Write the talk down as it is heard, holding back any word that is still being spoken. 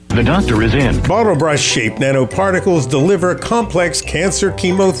The doctor is in. Bottlebrush-shaped nanoparticles deliver complex cancer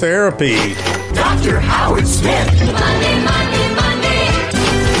chemotherapy. Dr. Howard Smith. Money.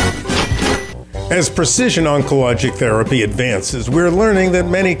 As precision oncologic therapy advances, we're learning that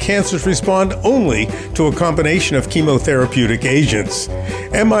many cancers respond only to a combination of chemotherapeutic agents.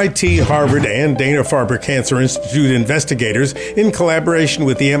 MIT, Harvard, and Dana-Farber Cancer Institute investigators, in collaboration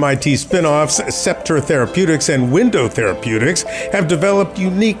with the MIT spin-offs Scepter Therapeutics and Window Therapeutics, have developed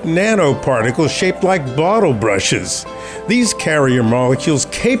unique nanoparticles shaped like bottle brushes. These carrier molecules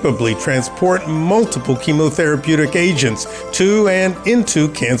capably transport multiple chemotherapeutic agents to and into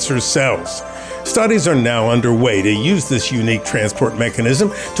cancer cells. Studies are now underway to use this unique transport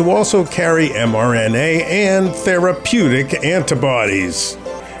mechanism to also carry mRNA and therapeutic antibodies.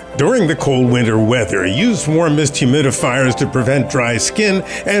 During the cold winter weather, use warm mist humidifiers to prevent dry skin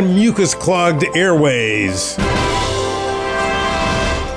and mucus-clogged airways.